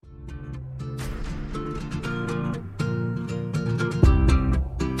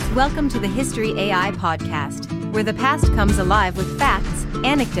Welcome to the History AI podcast, where the past comes alive with facts,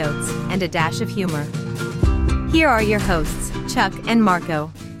 anecdotes, and a dash of humor. Here are your hosts, Chuck and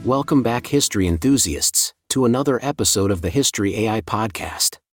Marco. Welcome back, history enthusiasts, to another episode of the History AI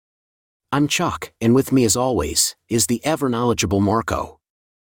podcast. I'm Chuck, and with me as always, is the ever-knowledgeable Marco.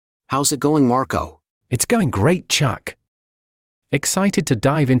 How's it going, Marco? It's going great, Chuck. Excited to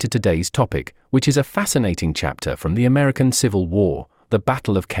dive into today's topic, which is a fascinating chapter from the American Civil War, the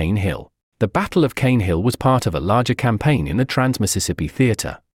Battle of Cane Hill. The Battle of Cane Hill was part of a larger campaign in the Trans-Mississippi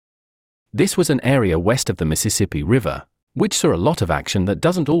Theater. This was an area west of the Mississippi River, which saw a lot of action that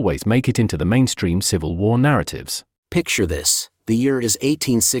doesn't always make it into the mainstream Civil War narratives. Picture this: the year is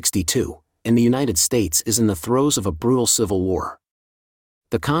 1862, and the United States is in the throes of a brutal civil war.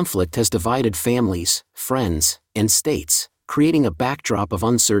 The conflict has divided families, friends, and states, creating a backdrop of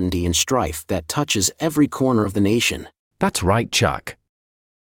uncertainty and strife that touches every corner of the nation. That's right, Chuck.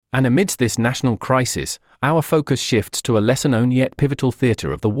 And amidst this national crisis, our focus shifts to a lesser-known yet pivotal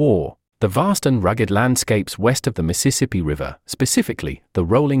theater of the war, the vast and rugged landscapes west of the Mississippi River, specifically the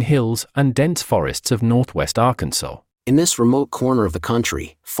rolling hills and dense forests of northwest Arkansas. In this remote corner of the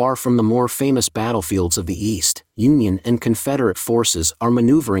country, far from the more famous battlefields of the East, Union and Confederate forces are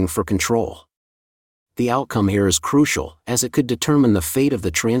maneuvering for control. The outcome here is crucial, as it could determine the fate of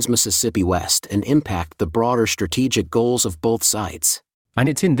the Trans-Mississippi West and impact the broader strategic goals of both sides. And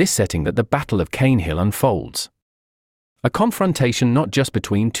it's in this setting that the Battle of Cane Hill unfolds. A confrontation not just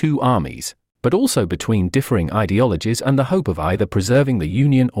between two armies, but also between differing ideologies and the hope of either preserving the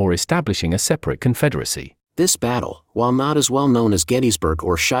Union or establishing a separate Confederacy. This battle, while not as well known as Gettysburg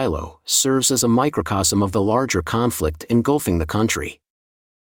or Shiloh, serves as a microcosm of the larger conflict engulfing the country.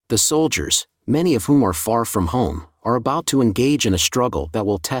 The soldiers, many of whom are far from home, are about to engage in a struggle that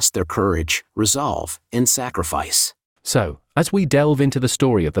will test their courage, resolve, and sacrifice. So, as we delve into the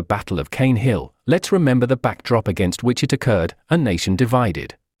story of the Battle of Cane Hill, let's remember the backdrop against which it occurred: a nation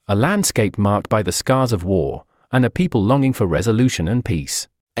divided, a landscape marked by the scars of war, and a people longing for resolution and peace.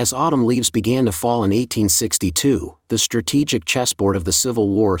 As autumn leaves began to fall in 1862, the strategic chessboard of the Civil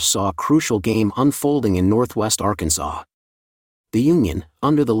War saw a crucial game unfolding in northwest Arkansas. The Union,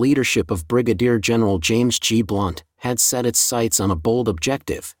 under the leadership of Brigadier General James G. Blunt, had set its sights on a bold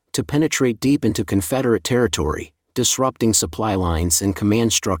objective: to penetrate deep into Confederate territory, disrupting supply lines and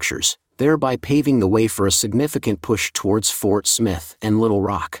command structures, thereby paving the way for a significant push towards Fort Smith and Little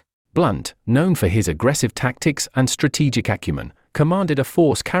Rock. Blunt, known for his aggressive tactics and strategic acumen, commanded a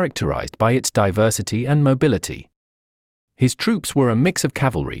force characterized by its diversity and mobility. His troops were a mix of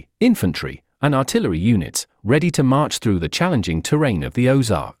cavalry, infantry, and artillery units, ready to march through the challenging terrain of the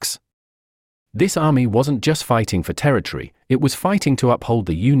Ozarks. This army wasn't just fighting for territory, it was fighting to uphold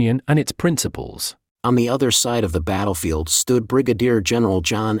the Union and its principles. On the other side of the battlefield stood Brigadier General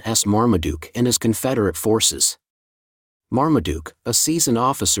John S. Marmaduke and his Confederate forces. Marmaduke, a seasoned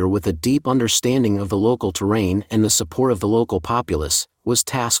officer with a deep understanding of the local terrain and the support of the local populace, was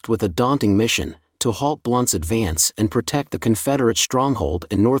tasked with a daunting mission: to halt Blunt's advance and protect the Confederate stronghold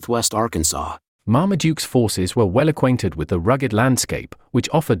in northwest Arkansas. Marmaduke's forces were well acquainted with the rugged landscape, which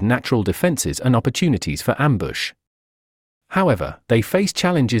offered natural defenses and opportunities for ambush. However, they faced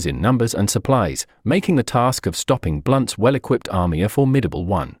challenges in numbers and supplies, making the task of stopping Blunt's well-equipped army a formidable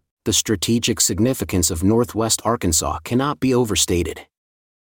one. The strategic significance of northwest Arkansas cannot be overstated.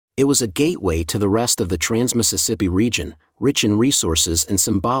 It was a gateway to the rest of the Trans-Mississippi region, rich in resources and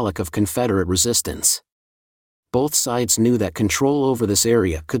symbolic of Confederate resistance. Both sides knew that control over this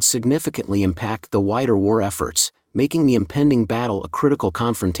area could significantly impact the wider war efforts, making the impending battle a critical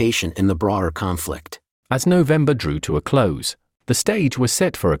confrontation in the broader conflict. As November drew to a close, the stage was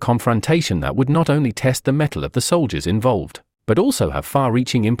set for a confrontation that would not only test the mettle of the soldiers involved, but also have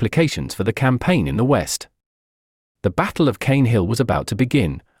far-reaching implications for the campaign in the West. The Battle of Cane Hill was about to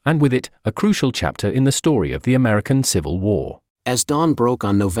begin, and with it, a crucial chapter in the story of the American Civil War. As dawn broke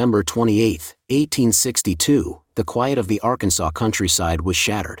on November 28, 1862, the quiet of the Arkansas countryside was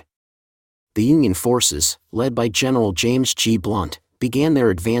shattered. The Union forces, led by General James G. Blunt, began their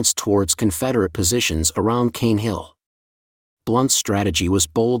advance towards Confederate positions around Cane Hill. Blunt's strategy was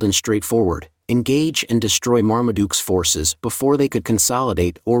bold and straightforward: engage and destroy Marmaduke's forces before they could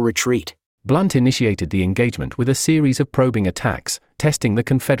consolidate or retreat. Blunt initiated the engagement with a series of probing attacks, testing the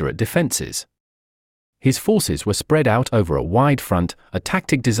Confederate defenses. His forces were spread out over a wide front, a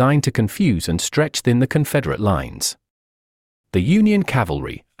tactic designed to confuse and stretch thin the Confederate lines. The Union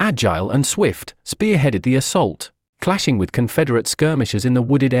cavalry, agile and swift, spearheaded the assault, clashing with Confederate skirmishers in the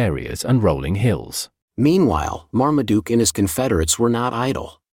wooded areas and rolling hills. Meanwhile, Marmaduke and his Confederates were not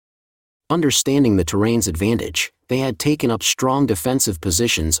idle. Understanding the terrain's advantage, they had taken up strong defensive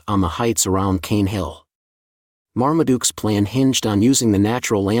positions on the heights around Cane Hill. Marmaduke's plan hinged on using the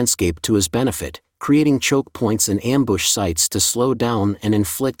natural landscape to his benefit, creating choke points and ambush sites to slow down and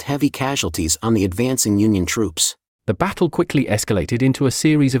inflict heavy casualties on the advancing Union troops. The battle quickly escalated into a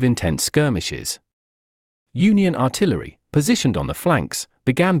series of intense skirmishes. Union artillery, positioned on the flanks,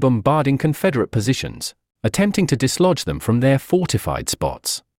 began bombarding Confederate positions, attempting to dislodge them from their fortified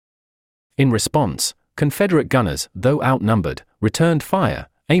spots. In response, Confederate gunners, though outnumbered, returned fire,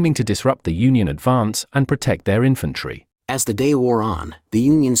 aiming to disrupt the Union advance and protect their infantry. As the day wore on, the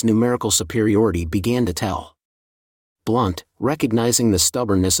Union's numerical superiority began to tell. Blunt, recognizing the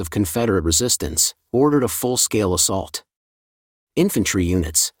stubbornness of Confederate resistance, ordered a full-scale assault. Infantry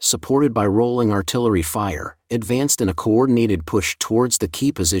units, supported by rolling artillery fire, advanced in a coordinated push towards the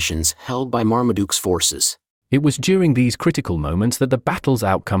key positions held by Marmaduke's forces. It was during these critical moments that the battle's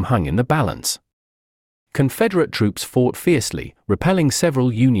outcome hung in the balance. Confederate troops fought fiercely, repelling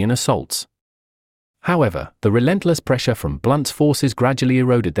several Union assaults. However, the relentless pressure from Blunt's forces gradually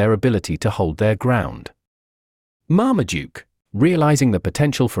eroded their ability to hold their ground. Marmaduke, realizing the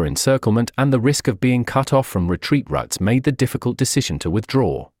potential for encirclement and the risk of being cut off from retreat routes, made the difficult decision to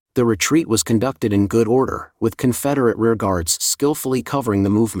withdraw. The retreat was conducted in good order, with Confederate rearguards skillfully covering the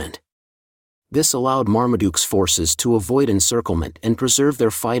movement. This allowed Marmaduke's forces to avoid encirclement and preserve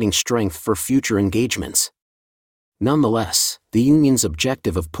their fighting strength for future engagements. Nonetheless, the Union's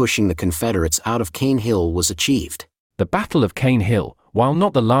objective of pushing the Confederates out of Cane Hill was achieved. The Battle of Cane Hill, while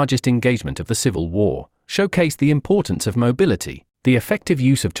not the largest engagement of the Civil War, showcased the importance of mobility, the effective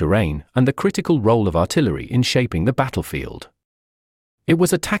use of terrain, and the critical role of artillery in shaping the battlefield. It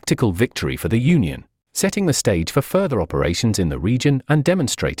was a tactical victory for the Union, setting the stage for further operations in the region and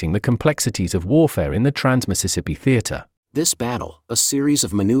demonstrating the complexities of warfare in the Trans-Mississippi Theater. This battle, a series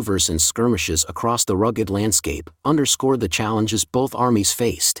of maneuvers and skirmishes across the rugged landscape, underscored the challenges both armies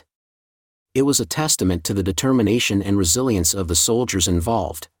faced. It was a testament to the determination and resilience of the soldiers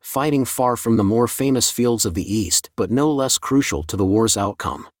involved, fighting far from the more famous fields of the East but no less crucial to the war's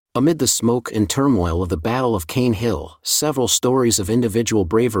outcome. Amid the smoke and turmoil of the Battle of Cane Hill, several stories of individual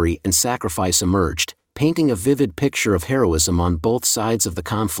bravery and sacrifice emerged, painting a vivid picture of heroism on both sides of the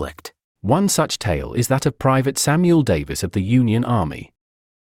conflict. One such tale is that of Private Samuel Davis of the Union Army.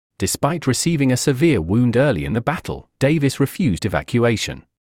 Despite receiving a severe wound early in the battle, Davis refused evacuation.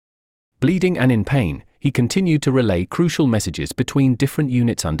 Bleeding and in pain, he continued to relay crucial messages between different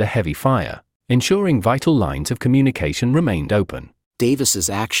units under heavy fire, ensuring vital lines of communication remained open. Davis's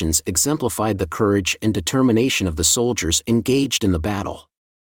actions exemplified the courage and determination of the soldiers engaged in the battle.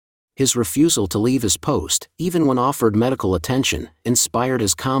 His refusal to leave his post, even when offered medical attention, inspired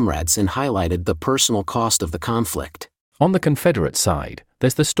his comrades and highlighted the personal cost of the conflict. On the Confederate side,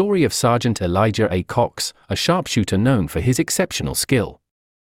 there's the story of Sergeant Elijah A. Cox, a sharpshooter known for his exceptional skill.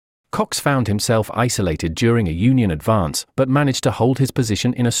 Cox found himself isolated during a Union advance but managed to hold his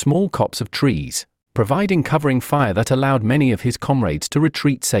position in a small copse of trees, providing covering fire that allowed many of his comrades to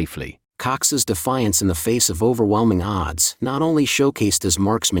retreat safely. Cox's defiance in the face of overwhelming odds not only showcased his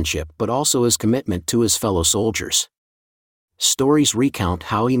marksmanship but also his commitment to his fellow soldiers. Stories recount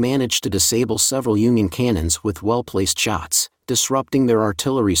how he managed to disable several Union cannons with well-placed shots, disrupting their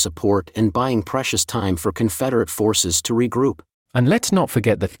artillery support and buying precious time for Confederate forces to regroup. And let's not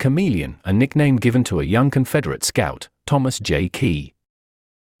forget the Chameleon, a nickname given to a young Confederate scout, Thomas J. Key.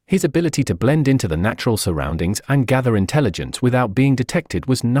 His ability to blend into the natural surroundings and gather intelligence without being detected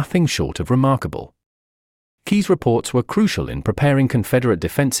was nothing short of remarkable. Key's reports were crucial in preparing Confederate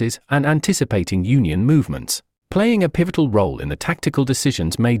defenses and anticipating Union movements, playing a pivotal role in the tactical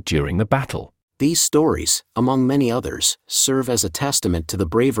decisions made during the battle. These stories, among many others, serve as a testament to the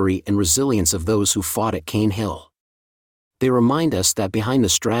bravery and resilience of those who fought at Cane Hill. They remind us that behind the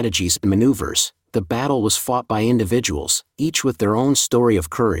strategies and maneuvers, the battle was fought by individuals, each with their own story of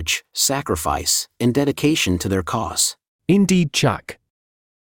courage, sacrifice, and dedication to their cause. Indeed, Chuck.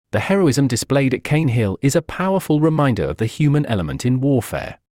 The heroism displayed at Cane Hill is a powerful reminder of the human element in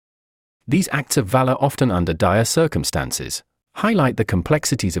warfare. These acts of valor, often under dire circumstances, highlight the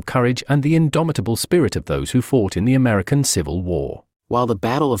complexities of courage and the indomitable spirit of those who fought in the American Civil War. While the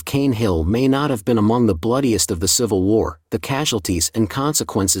Battle of Cane Hill may not have been among the bloodiest of the Civil War, the casualties and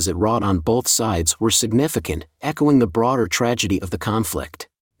consequences it wrought on both sides were significant, echoing the broader tragedy of the conflict.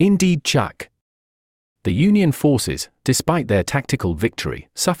 Indeed, Chuck. The Union forces, despite their tactical victory,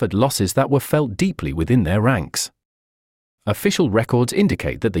 suffered losses that were felt deeply within their ranks. Official records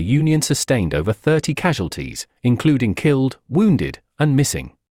indicate that the Union sustained over 30 casualties, including killed, wounded, and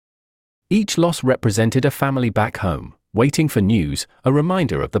missing. Each loss represented a family back home, waiting for news, a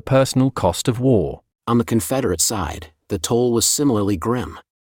reminder of the personal cost of war. On the Confederate side, the toll was similarly grim.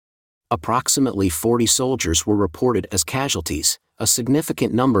 Approximately 40 soldiers were reported as casualties, a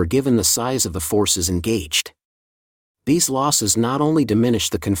significant number given the size of the forces engaged. These losses not only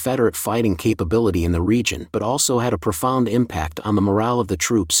diminished the Confederate fighting capability in the region but also had a profound impact on the morale of the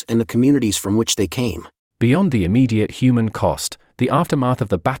troops and the communities from which they came. Beyond the immediate human cost, the aftermath of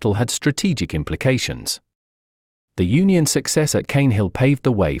the battle had strategic implications. The Union success at Cane Hill paved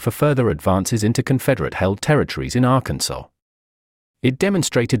the way for further advances into Confederate-held territories in Arkansas. It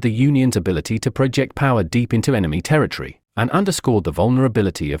demonstrated the Union's ability to project power deep into enemy territory, and underscored the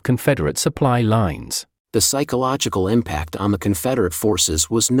vulnerability of Confederate supply lines. The psychological impact on the Confederate forces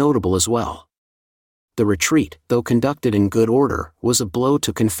was notable as well. The retreat, though conducted in good order, was a blow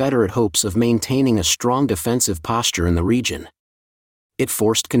to Confederate hopes of maintaining a strong defensive posture in the region. It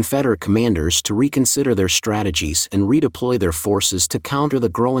forced Confederate commanders to reconsider their strategies and redeploy their forces to counter the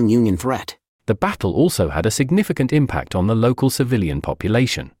growing Union threat. The battle also had a significant impact on the local civilian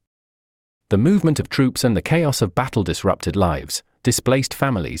population. The movement of troops and the chaos of battle disrupted lives, displaced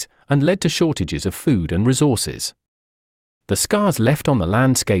families, and led to shortages of food and resources. The scars left on the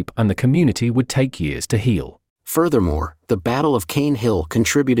landscape and the community would take years to heal. Furthermore, the Battle of Cane Hill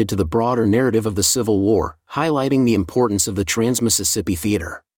contributed to the broader narrative of the Civil War, highlighting the importance of the Trans-Mississippi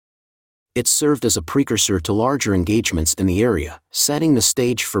Theater. It served as a precursor to larger engagements in the area, setting the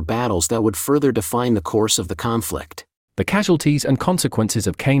stage for battles that would further define the course of the conflict. The casualties and consequences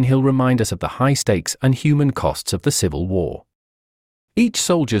of Cane Hill remind us of the high stakes and human costs of the Civil War. Each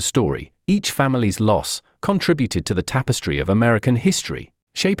soldier's story, each family's loss, contributed to the tapestry of American history,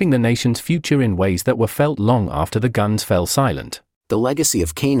 shaping the nation's future in ways that were felt long after the guns fell silent. The legacy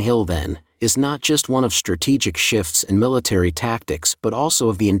of Cane Hill, then, is not just one of strategic shifts in military tactics but also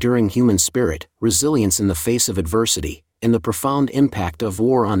of the enduring human spirit, resilience in the face of adversity, and the profound impact of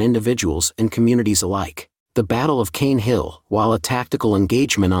war on individuals and communities alike. The Battle of Cane Hill, while a tactical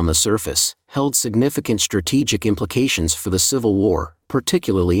engagement on the surface, held significant strategic implications for the Civil War,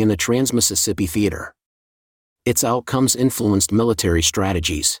 particularly in the Trans-Mississippi Theater. Its outcomes influenced military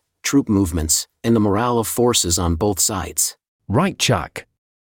strategies, troop movements, and the morale of forces on both sides. Right, Chuck.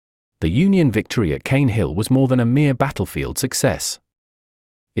 The Union victory at Cane Hill was more than a mere battlefield success.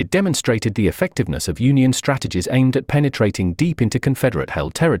 It demonstrated the effectiveness of Union strategies aimed at penetrating deep into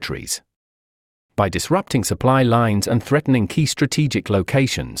Confederate-held territories. By disrupting supply lines and threatening key strategic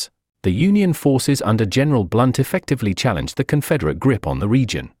locations, the Union forces under General Blunt effectively challenged the Confederate grip on the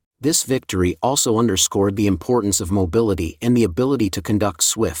region. This victory also underscored the importance of mobility and the ability to conduct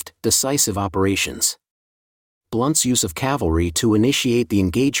swift, decisive operations. Blunt's use of cavalry to initiate the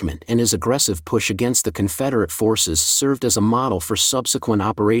engagement and his aggressive push against the Confederate forces served as a model for subsequent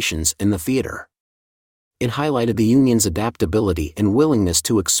operations in the theater. It highlighted the Union's adaptability and willingness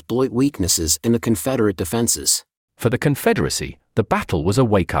to exploit weaknesses in the Confederate defenses. For the Confederacy, the battle was a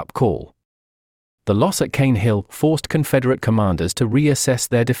wake-up call. The loss at Cane Hill forced Confederate commanders to reassess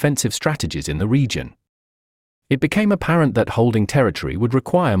their defensive strategies in the region. It became apparent that holding territory would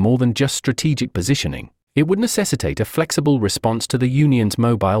require more than just strategic positioning. It would necessitate a flexible response to the Union's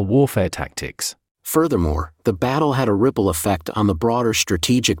mobile warfare tactics. Furthermore, the battle had a ripple effect on the broader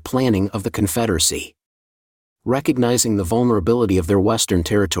strategic planning of the Confederacy. Recognizing the vulnerability of their western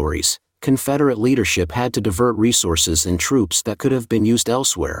territories, Confederate leadership had to divert resources and troops that could have been used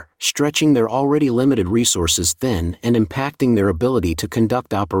elsewhere, stretching their already limited resources thin and impacting their ability to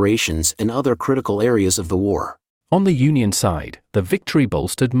conduct operations in other critical areas of the war. On the Union side, the victory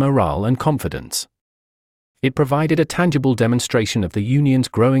bolstered morale and confidence. It provided a tangible demonstration of the Union's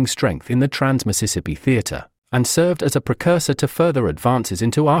growing strength in the Trans-Mississippi Theater, and served as a precursor to further advances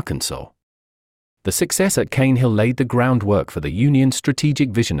into Arkansas. The success at Cane Hill laid the groundwork for the Union's strategic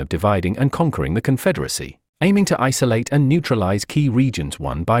vision of dividing and conquering the Confederacy, aiming to isolate and neutralize key regions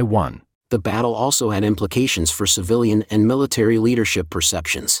one by one. The battle also had implications for civilian and military leadership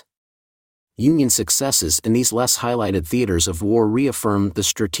perceptions. Union successes in these less highlighted theaters of war reaffirmed the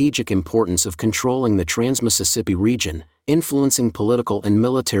strategic importance of controlling the Trans-Mississippi region, influencing political and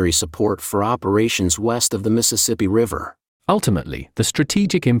military support for operations west of the Mississippi River. Ultimately, the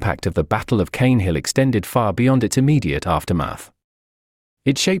strategic impact of the Battle of Cane Hill extended far beyond its immediate aftermath.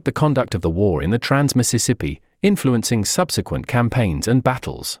 It shaped the conduct of the war in the Trans-Mississippi, influencing subsequent campaigns and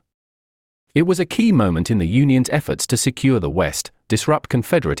battles. It was a key moment in the Union's efforts to secure the West, disrupt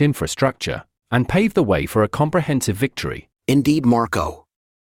Confederate infrastructure, and pave the way for a comprehensive victory. Indeed, Marco.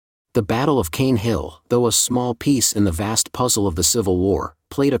 The Battle of Cane Hill, though a small piece in the vast puzzle of the Civil War,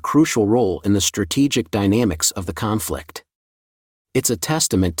 played a crucial role in the strategic dynamics of the conflict. It's a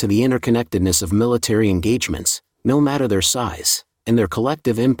testament to the interconnectedness of military engagements, no matter their size, and their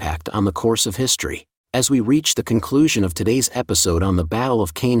collective impact on the course of history. As we reach the conclusion of today's episode on the Battle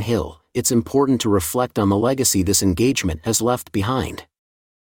of Cane Hill, it's important to reflect on the legacy this engagement has left behind.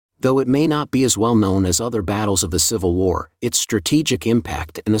 Though it may not be as well known as other battles of the Civil War, its strategic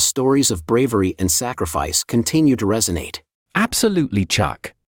impact and the stories of bravery and sacrifice continue to resonate. Absolutely,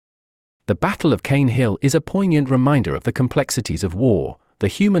 Chuck. The Battle of Cane Hill is a poignant reminder of the complexities of war, the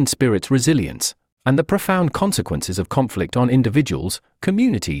human spirit's resilience, and the profound consequences of conflict on individuals,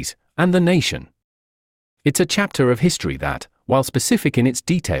 communities, and the nation. It's a chapter of history that, while specific in its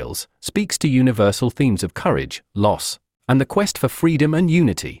details, speaks to universal themes of courage, loss, and the quest for freedom and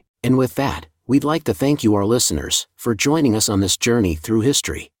unity. And with that, we'd like to thank you, our listeners, for joining us on this journey through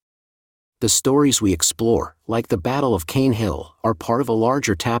history. The stories we explore, like the Battle of Cane Hill, are part of a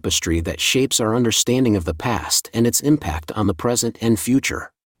larger tapestry that shapes our understanding of the past and its impact on the present and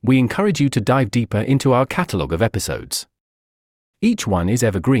future. We encourage you to dive deeper into our catalog of episodes. Each one is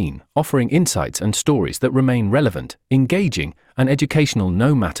evergreen, offering insights and stories that remain relevant, engaging, and educational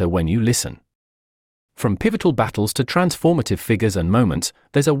no matter when you listen. From pivotal battles to transformative figures and moments,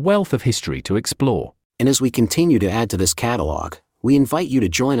 there's a wealth of history to explore. And as we continue to add to this catalog, we invite you to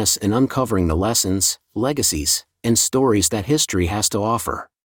join us in uncovering the lessons, legacies, and stories that history has to offer.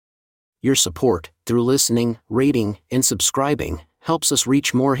 Your support, through listening, rating, and subscribing, helps us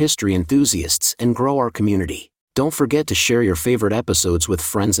reach more history enthusiasts and grow our community. Don't forget to share your favorite episodes with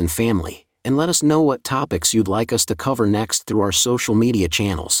friends and family, and let us know what topics you'd like us to cover next through our social media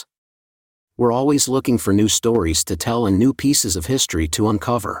channels. We're always looking for new stories to tell and new pieces of history to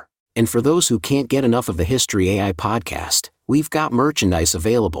uncover. And for those who can't get enough of the History AI podcast, we've got merchandise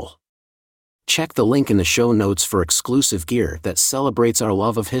available. Check the link in the show notes for exclusive gear that celebrates our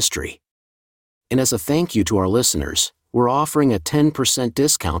love of history. And as a thank you to our listeners, we're offering a 10%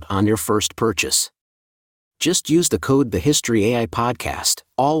 discount on your first purchase. Just use the code The History AI Podcast,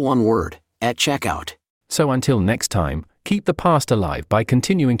 all one word, at checkout. So until next time, keep the past alive by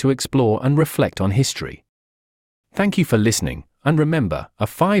continuing to explore and reflect on history. Thank you for listening, and remember, a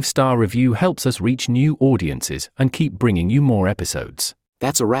 5-star review helps us reach new audiences and keep bringing you more episodes.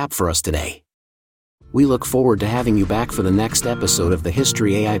 That's a wrap for us today. We look forward to having you back for the next episode of the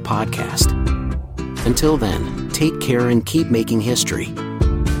History AI Podcast. Until then, take care and keep making history.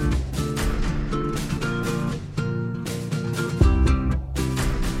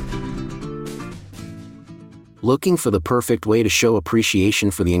 Looking for the perfect way to show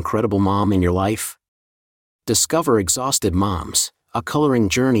appreciation for the incredible mom in your life? Discover Exhausted Moms, a coloring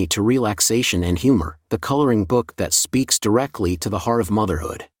journey to relaxation and humor, the coloring book that speaks directly to the heart of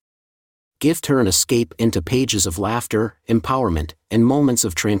motherhood. Gift her an escape into pages of laughter, empowerment, and moments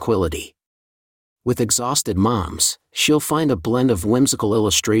of tranquility. With Exhausted Moms, she'll find a blend of whimsical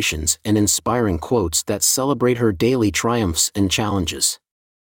illustrations and inspiring quotes that celebrate her daily triumphs and challenges.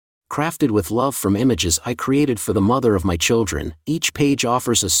 Crafted with love from images I created for the mother of my children, each page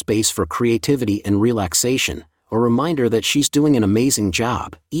offers a space for creativity and relaxation, a reminder that she's doing an amazing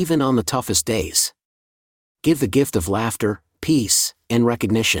job, even on the toughest days. Give the gift of laughter, peace, and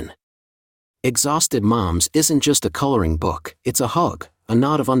recognition. Exhausted Moms isn't just a coloring book, it's a hug, a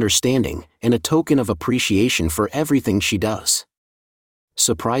nod of understanding, and a token of appreciation for everything she does.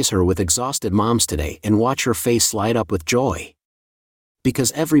 Surprise her with Exhausted Moms today and watch her face light up with joy.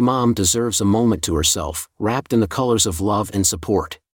 Because every mom deserves a moment to herself, wrapped in the colors of love and support.